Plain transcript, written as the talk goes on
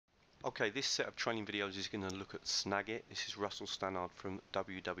Okay, this set of training videos is going to look at Snagit. This is Russell Stannard from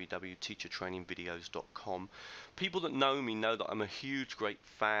www.teachertrainingvideos.com. People that know me know that I'm a huge, great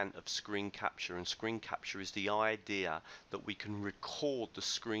fan of screen capture, and screen capture is the idea that we can record the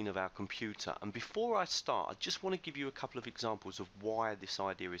screen of our computer. And before I start, I just want to give you a couple of examples of why this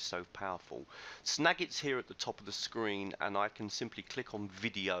idea is so powerful. Snagit's here at the top of the screen, and I can simply click on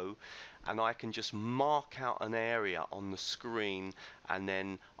video, and I can just mark out an area on the screen, and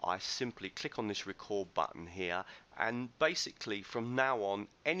then I simply click on this record button here, and basically from now on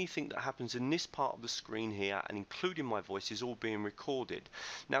anything that happens in this part of the screen here, and including my voice, is all being recorded.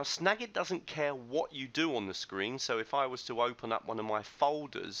 Now Snagit doesn't care what you do on the screen, so if I was to open up one of my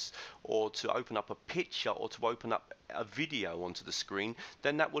folders, or to open up a picture, or to open up a video onto the screen,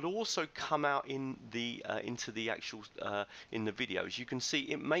 then that would also come out in the into the actual in the video. As you can see,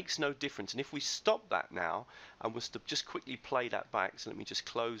 it makes no difference. And if we stop that now and was to just quickly play that back, so let me just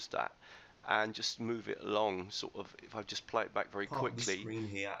close that and just move it along, sort of, if I just play it back very quickly. Part of the screen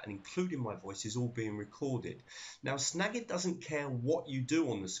here, and including my voice, is all being recorded. Now Snagit doesn't care what you do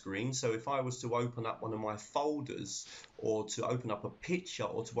on the screen, so if I was to open up one of my folders, or to open up a picture,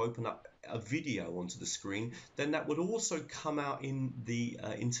 or to open up a video onto the screen, then that would also come out in the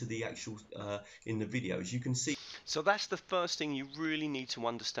into the actual in the video, as you can see. So that's the first thing you really need to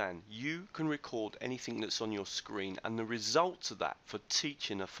understand. You can record anything that's on your screen, and the results of that for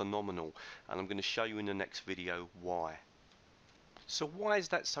teaching are phenomenal, and I'm going to show you in the next video why. So why is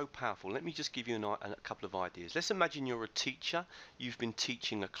that so powerful? Let me just give you a couple of ideas. Let's imagine you're a teacher, you've been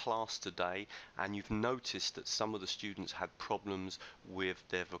teaching a class today, and you've noticed that some of the students had problems with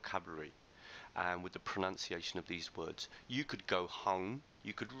their vocabulary and with the pronunciation of these words. You could go home,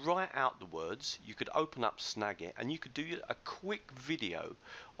 you could write out the words, you could open up Snagit, and you could do a quick video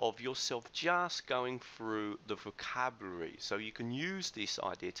of yourself just going through the vocabulary. So you can use this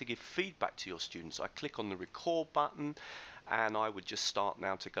idea to give feedback to your students. I click on the record button, and I would just start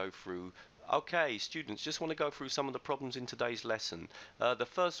now to go through. Okay, students, just want to go through some of the problems in today's lesson. The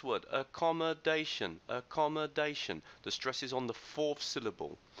first word, accommodation, accommodation. The stress is on the fourth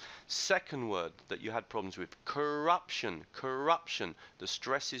syllable. Second word that you had problems with, corruption, corruption. The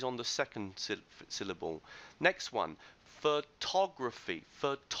stress is on the second syllable. Next one, photography,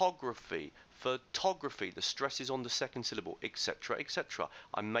 photography. Photography, the stress is on the second syllable, etc., etc.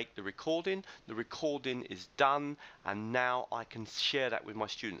 I make the recording is done, and now I can share that with my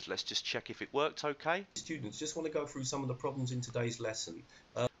students. Let's just check if it worked okay. Students, just want to go through some of the problems in today's lesson.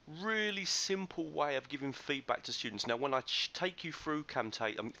 Really simple way of giving feedback to students. Now when I take you through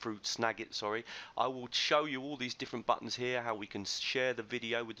through Snagit, sorry, I will show you all these different buttons here, how we can share the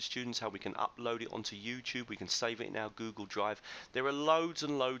video with the students, how we can upload it onto YouTube, we can save it in our Google Drive. There are loads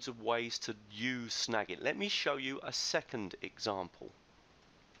and loads of ways to use Snagit. Let me show you a second example.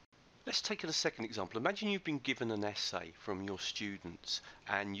 Let's take a second example. Imagine you've been given an essay from your students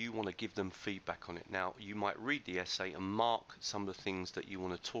and you want to give them feedback on it. Now you might read the essay and mark some of the things that you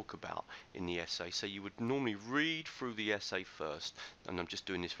want to talk about in the essay. So you would normally read through the essay first, and I'm just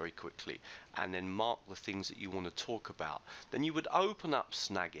doing this very quickly, and then mark the things that you want to talk about. Then you would open up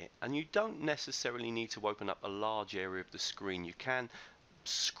Snagit, and you don't necessarily need to open up a large area of the screen. You can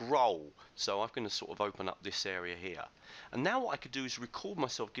scroll. So I'm going to sort of open up this area here, and now what I could do is record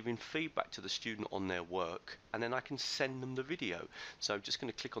myself giving feedback to the student on their work, and then I can send them the video. So I'm just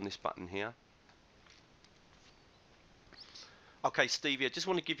going to click on this button here. Okay, Stevie, I just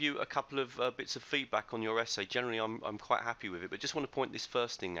want to give you a couple of bits of feedback on your essay. Generally I'm quite happy with it, but just want to point this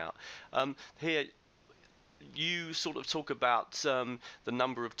first thing out. Here you sort of talk about the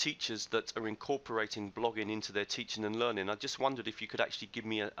number of teachers that are incorporating blogging into their teaching and learning. I just wondered if you could actually give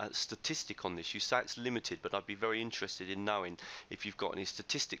me a statistic on this. You say it's limited, but I'd be very interested in knowing if you've got any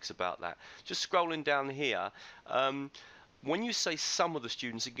statistics about that. Just scrolling down here, when you say some of the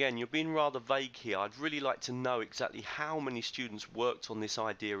students, again, you're being rather vague here. I'd really like to know exactly how many students worked on this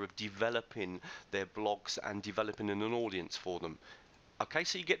idea of developing their blogs and developing an audience for them. Okay,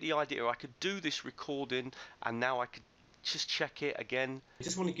 so you get the idea. I could do this recording, and now I could just check it again. I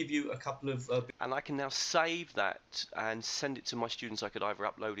just want to give you a couple of and I can now save that and send it to my students. I could either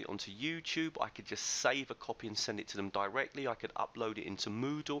upload it onto YouTube, I could just save a copy and send it to them directly, I could upload it into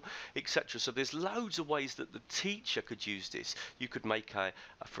Moodle, etc. So there's loads of ways that the teacher could use this. You could make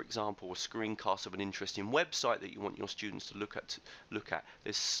for example, a screencast of an interesting website that you want your students to look at.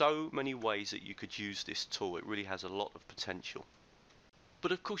 There's so many ways that you could use this tool. It really has a lot of potential.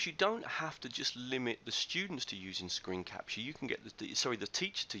 But of course, you don't have to just limit the students to using screen capture. You can get the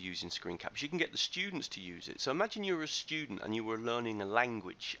teacher to using screen capture. You can get the students to use it. So imagine you're a student and you were learning a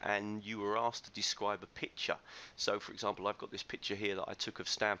language and you were asked to describe a picture. So for example, I've got this picture here that I took of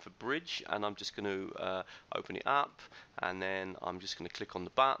Stamford Bridge, and I'm just going to open it up, and then I'm just going to click on the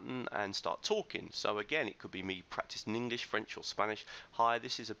button and start talking. So again, it could be me practicing English, French or Spanish. Hi,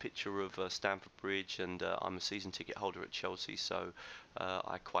 this is a picture of Stamford Bridge, and I'm a season ticket holder at Chelsea, so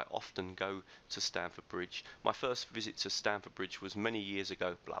I quite often go to Stamford Bridge. My first visit to Stamford Bridge was many years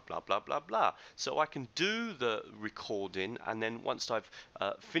ago, blah blah blah blah blah. So I can do the recording, and then once I've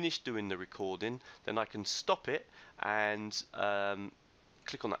finished doing the recording, then I can stop it and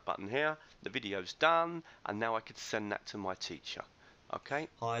click on that button here. The video's done, and now I could send that to my teacher. Okay.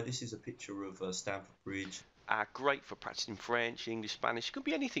 Hi, this is a picture of Stamford Bridge. Great for practicing French, English, Spanish. It could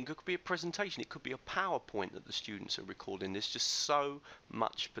be anything. It could be a presentation. It could be a PowerPoint that the students are recording. There's just so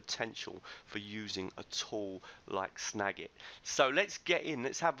much potential for using a tool like Snagit. So let's get in.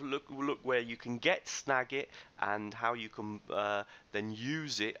 Let's have a look where you can get Snagit and how you can then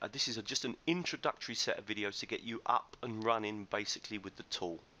use it. This is just an introductory set of videos to get you up and running basically with the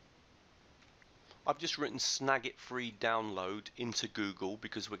tool. I've just written Snagit free download into Google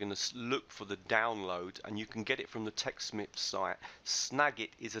because we're going to look for the download, and you can get it from the TechSmith site. Snagit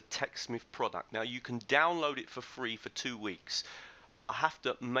is a TechSmith product. Now you can download it for free for 2 weeks. I have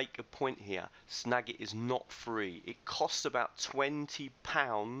to make a point here. Snagit is not free. It costs about £20,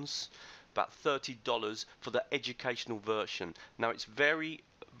 about $30 for the educational version. Now it's very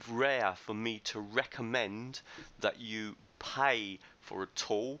rare for me to recommend that you pay for a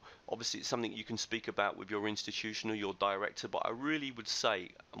tool. Obviously it's something you can speak about with your institution or your director, but I really would say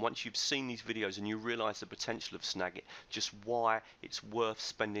once you've seen these videos and you realize the potential of Snagit, just why it's worth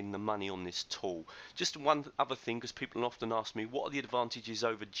spending the money on this tool. Just one other thing, because people often ask me, what are the advantages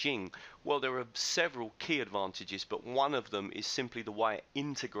over Jing? Well, there are several key advantages, but one of them is simply the way it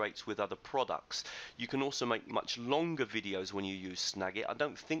integrates with other products. You can also make much longer videos when you use Snagit. I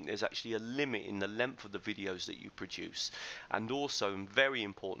don't think there's actually a limit in the length of the videos that you produce. And also, and very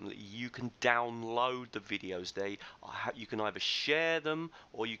importantly, you can download the videos. You can either share them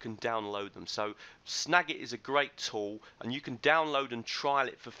or you can download them. So Snagit is a great tool, and you can download and trial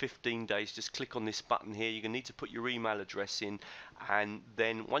it for 15 days. Just click on this button here. You're going to need to put your email address in, and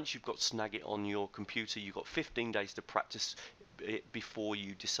then once you've got Snagit on your computer, you've got 15 days to practice it before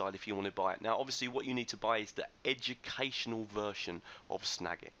you decide if you want to buy it. Now obviously what you need to buy is the educational version of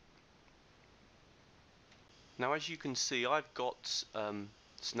Snagit. Now as you can see, I've got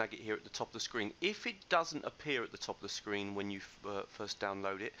Snagit here at the top of the screen. If it doesn't appear at the top of the screen when you first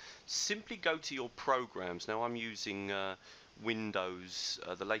download it, simply go to your programs. Now I'm using Windows,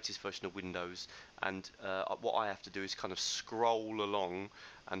 the latest version of Windows, and what I have to do is kind of scroll along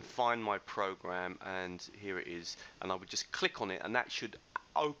and find my program, and here it is, and I would just click on it, and that should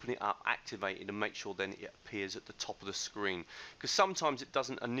open it up, activate it, and make sure then it appears at the top of the screen, because sometimes it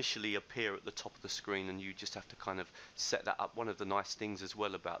doesn't initially appear at the top of the screen and you just have to kind of set that up. One of the nice things as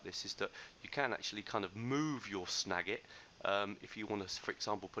well about this is that you can actually kind of move your Snagit. If you want to, for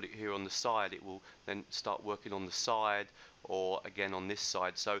example, put it here on the side, it will then start working on the side, or again on this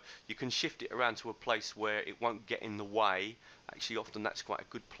side. So you can shift it around to a place where it won't get in the way. Actually, often that's quite a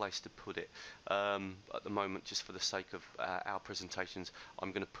good place to put it. At the moment, just for the sake of our presentations,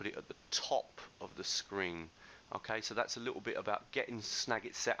 I'm going to put it at the top of the screen. Okay, so that's a little bit about getting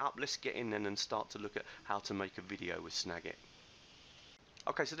Snagit set up. Let's get in then and start to look at how to make a video with Snagit.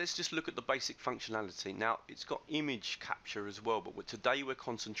 Okay, so let's just look at the basic functionality. Now, it's got image capture as well, but today we're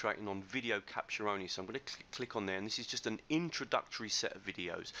concentrating on video capture only. So I'm going to click on there, and this is just an introductory set of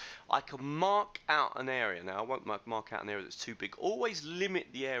videos. I can mark out an area. Now, I won't mark out an area that's too big. Always limit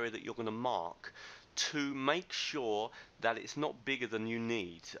the area that you're going to mark to make sure that it's not bigger than you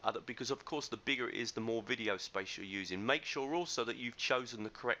need, because of course the bigger it is, the more video space you're using. Make sure also that you've chosen the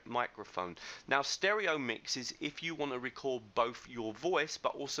correct microphone. Now stereo mix is if you want to record both your voice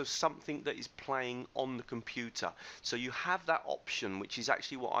but also something that is playing on the computer. So you have that option, which is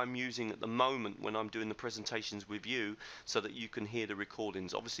actually what I'm using at the moment when I'm doing the presentations with you, so that you can hear the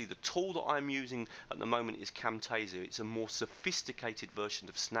recordings. Obviously the tool that I'm using at the moment is Camtasia. It's a more sophisticated version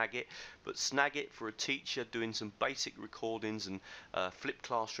of Snagit, but Snagit for a teacher doing some basic recording recordings and Flip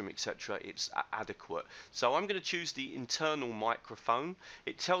Classroom, etc., it's adequate. So I'm going to choose the internal microphone.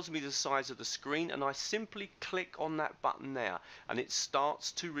 It tells me the size of the screen, and I simply click on that button there, and it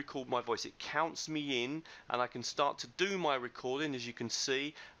starts to record my voice. It counts me in, and I can start to do my recording, as you can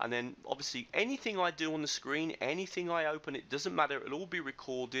see. And then obviously anything I do on the screen, anything I open, it doesn't matter, it'll all be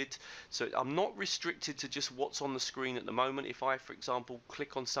recorded. So I'm not restricted to just what's on the screen at the moment. If I, for example,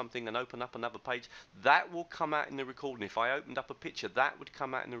 click on something and open up another page, that will come out in the recording. If I opened up a picture, that would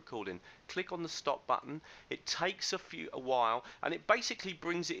come out in the recording. Click on the stop button. It takes a while, and it basically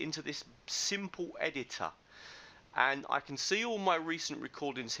brings it into this simple editor. And I can see all my recent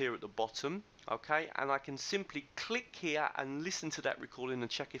recordings here at the bottom, okay, and I can simply click here and listen to that recording and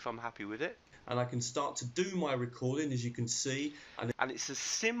check if I'm happy with it. And I can start to do my recording, as you can see. And it's as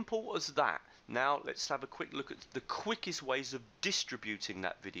simple as that. Now let's have a quick look at the quickest ways of distributing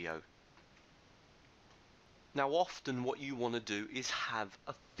that video. Now often what you want to do is have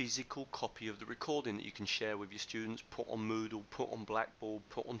a physical copy of the recording that you can share with your students, put on Moodle, put on Blackboard,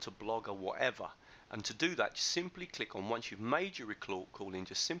 put onto Blog or whatever. And to do that, just simply click on, once you've made your recording,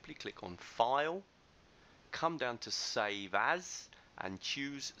 just simply click on File, come down to Save As, and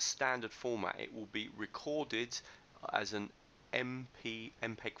choose Standard Format. It will be recorded as an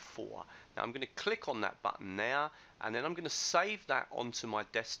MPEG-4. Now I'm going to click on that button there, and then I'm going to save that onto my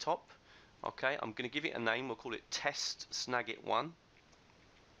desktop. Okay, I'm going to give it a name. We'll call it Test Snagit 1.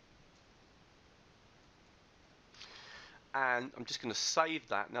 And I'm just going to save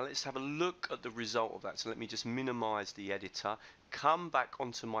that. Now let's have a look at the result of that. So let me just minimize the editor, come back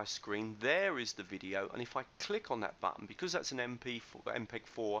onto my screen. There is the video, and if I click on that button, because that's an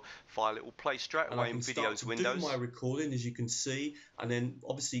MPEG-4 file, it will play straight away in Videos Windows. Do my recording, as you can see, and then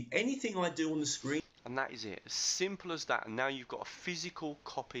obviously anything I do on the screen. And that is it, as simple as that. And now you've got a physical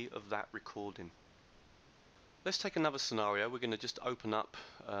copy of that recording. Let's take another scenario. We're going to just open up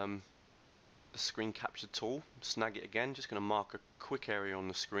the screen capture tool, Snagit again. Just going to mark a quick area on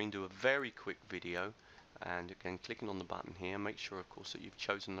the screen, do a very quick video, and again clicking on the button here, make sure of course that you've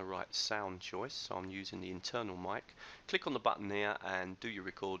chosen the right sound choice. So I'm using the internal mic. Click on the button here and do your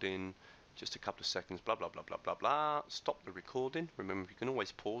recording. Just a couple of seconds, blah blah blah blah blah blah. Stop the recording. Remember, you can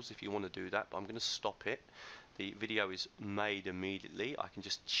always pause if you want to do that, but I'm going to stop it. The video is made immediately. I can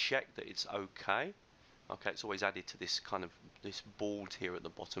just check that it's okay. Okay, it's always added to this kind of this board here at the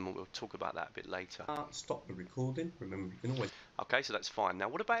bottom, and we'll talk about that a bit later. Stop the recording. Remember, you can always. Okay, so that's fine. Now,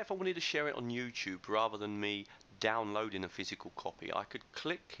 what about if I wanted to share it on YouTube rather than me downloading a physical copy? I could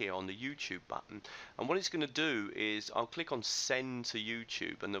click here on the YouTube button, and what it's going to do is I'll click on Send to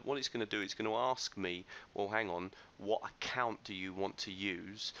YouTube, and what it's going to do is going to ask me, well, hang on, what account do you want to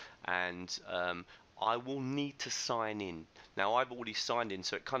use? And I will need to sign in. Now I've already signed in,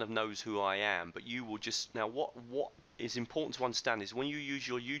 so it kind of knows who I am, but you will just, now what is important to understand is when you use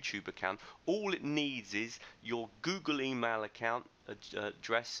your YouTube account, all it needs is your Google email account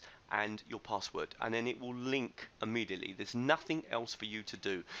address and your password, and then it will link immediately. There's nothing else for you to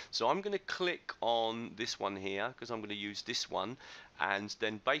do. So I'm going to click on this one here because I'm going to use this one, and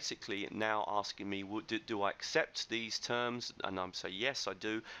then basically now asking me, do I accept these terms? And I'm saying yes, I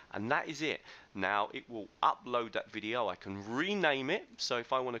do, and that is it. Now it will upload that video. I can rename it. So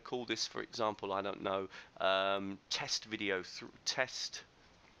if I want to call this, for example, I don't know, test video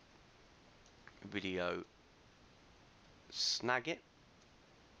Snagit,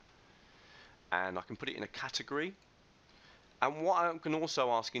 and I can put it in a category. And what I'm going to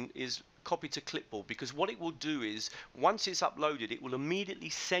also asking is copy to clipboard, because what it will do is once it's uploaded, it will immediately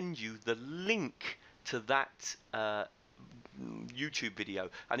send you the link to that YouTube video,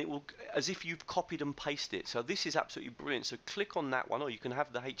 and it will, as if you've copied and pasted it. So this is absolutely brilliant. So click on that one, or you can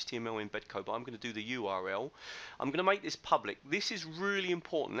have the HTML embed code, but I'm going to do the URL. I'm going to make this public. This is really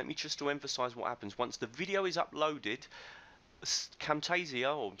important. Let me just to emphasize what happens once the video is uploaded.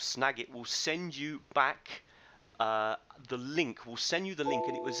 Camtasia or Snagit will send you back the link, will send you the link,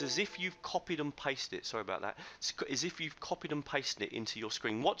 and it was as if you've copied and pasted it. Sorry about that. It's as if you've copied and pasted it into your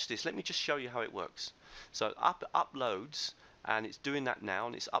screen. Watch this. Let me just show you how it works. So uploads, and it's doing that now,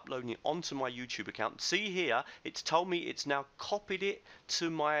 and it's uploading it onto my YouTube account. See here, it's told me it's now copied it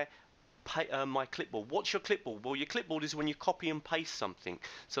to my clipboard. What's your clipboard? Well, your clipboard is when you copy and paste something.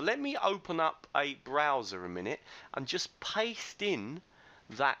 So let me open up a browser a minute and just paste in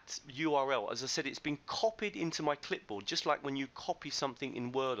that URL. As I said, it's been copied into my clipboard, just like when you copy something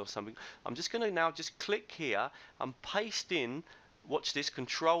in Word or something. I'm just going to now just click here and paste in, watch this,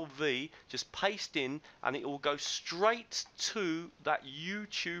 Control V, just paste in, and it will go straight to that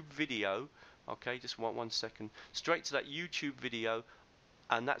YouTube video. Okay, just one second, straight to that YouTube video.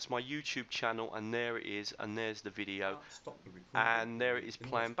 and that's my YouTube channel, and there it is, and there's the video, Stop the recording. and there it You is can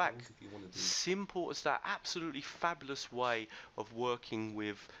always playing back. pause if you want to do. Simple as that. Absolutely fabulous way of working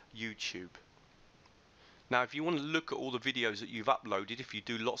with YouTube. Now if you want to look at all the videos that you've uploaded, if you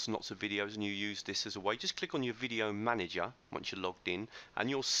do lots and lots of videos and you use this as a way, just click on your video manager once you're logged in, and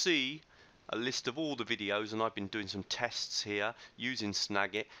you'll see a list of all the videos, and I've been doing some tests here using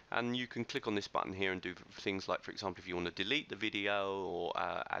Snagit, and you can click on this button here and do things like, for example, if you want to delete the video or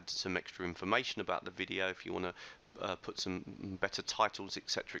add some extra information about the video, if you want to put some better titles,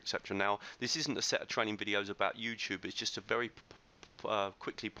 etc, etc. Now this isn't a set of training videos about YouTube, it's just a very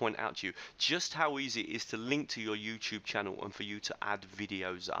quickly point out to you just how easy it is to link to your YouTube channel and for you to add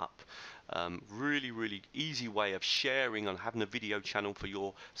videos up. Really easy way of sharing and having a video channel for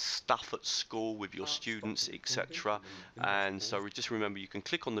your stuff at school with your students, etc. And so just remember, you can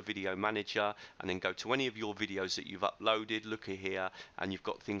click on the video manager and then go to any of your videos that you've uploaded. Look here, and you've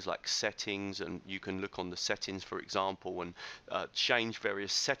got things like settings, and you can look on the settings, for example, and change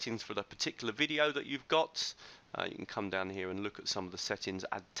various settings for the particular video that you've got. You can come down here and look at some of the settings,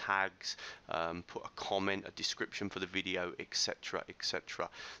 add tags, put a comment, a description for the video, etc, etc.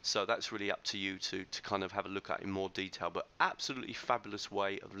 So that's really up to you to kind of have a look at in more detail, but absolutely fabulous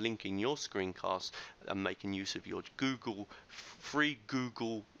way of linking your screencast and making use of your free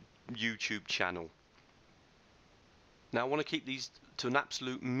Google YouTube channel. Now I want to keep these to an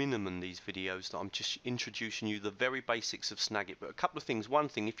absolute minimum, these videos that I'm just introducing you the very basics of Snagit, but a couple of things. One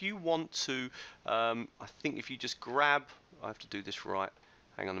thing, if you want to, I think if you just grab, I have to do this right,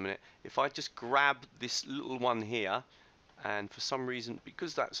 hang on a minute, if I just grab this little one here, and for some reason,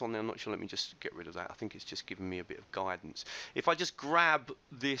 because that's on there, I'm not sure, let me just get rid of that, I think it's just giving me a bit of guidance. If I just grab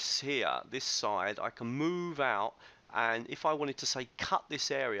this here, this side, I can move out, and if I wanted to say cut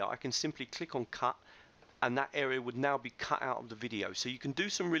this area, I can simply click on cut, and that area would now be cut out of the video. So you can do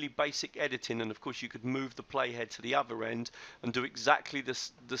some really basic editing, and of course you could move the playhead to the other end and do exactly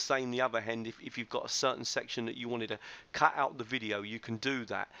the same the other end. If you've got a certain section that you wanted to cut out the video, you can do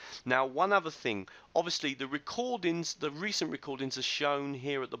that. Now one other thing, obviously the recordings, the recent recordings are shown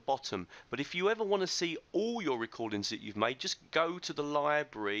here at the bottom, but if you ever want to see all your recordings that you've made, just go to the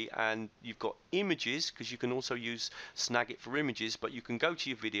library, and you've got images, because you can also use Snagit for images, but you can go to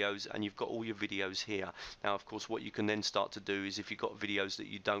your videos and you've got all your videos here. Now of course what you can then start to do is, if you've got videos that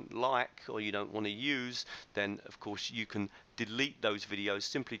you don't like or you don't want to use, then of course you can delete those videos.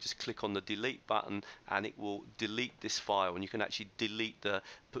 Simply just click on the delete button and it will delete this file, and you can actually delete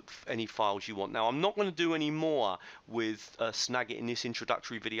put any files you want. Now I'm not going to do any more with Snagit in this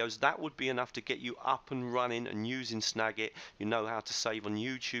introductory videos. That would be enough to get you up and running and using Snagit. You know how to save on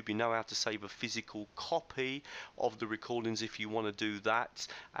YouTube, you know how to save a physical copy of the recordings if you want to do that,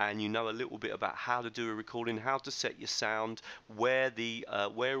 and you know a little bit about how to do a recording, how to set your sound, where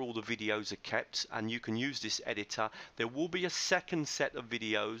all the videos are kept, and you can use this editor. There will be a second set of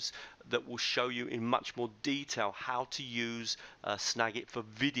videos that will show you in much more detail how to use Snagit for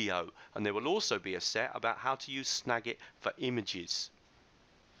video, and there will also be a set about how to use Snagit for images.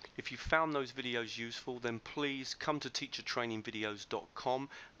 If you found those videos useful, then please come to teachertrainingvideos.com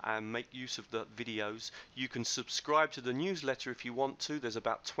and make use of the videos. You can subscribe to the newsletter if you want to. There's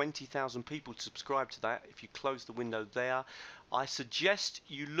about 20,000 people subscribe to that. If you close the window there, I suggest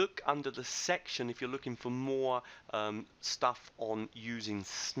you look under the section, if you're looking for more stuff on using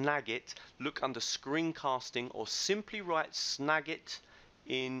Snagit, look under screencasting, or simply write Snagit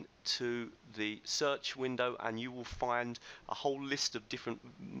into the search window, and you will find a whole list of different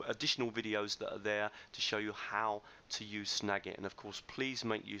additional videos that are there to show you how to use Snagit. And of course please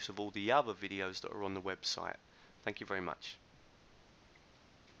make use of all the other videos that are on the website. Thank you very much.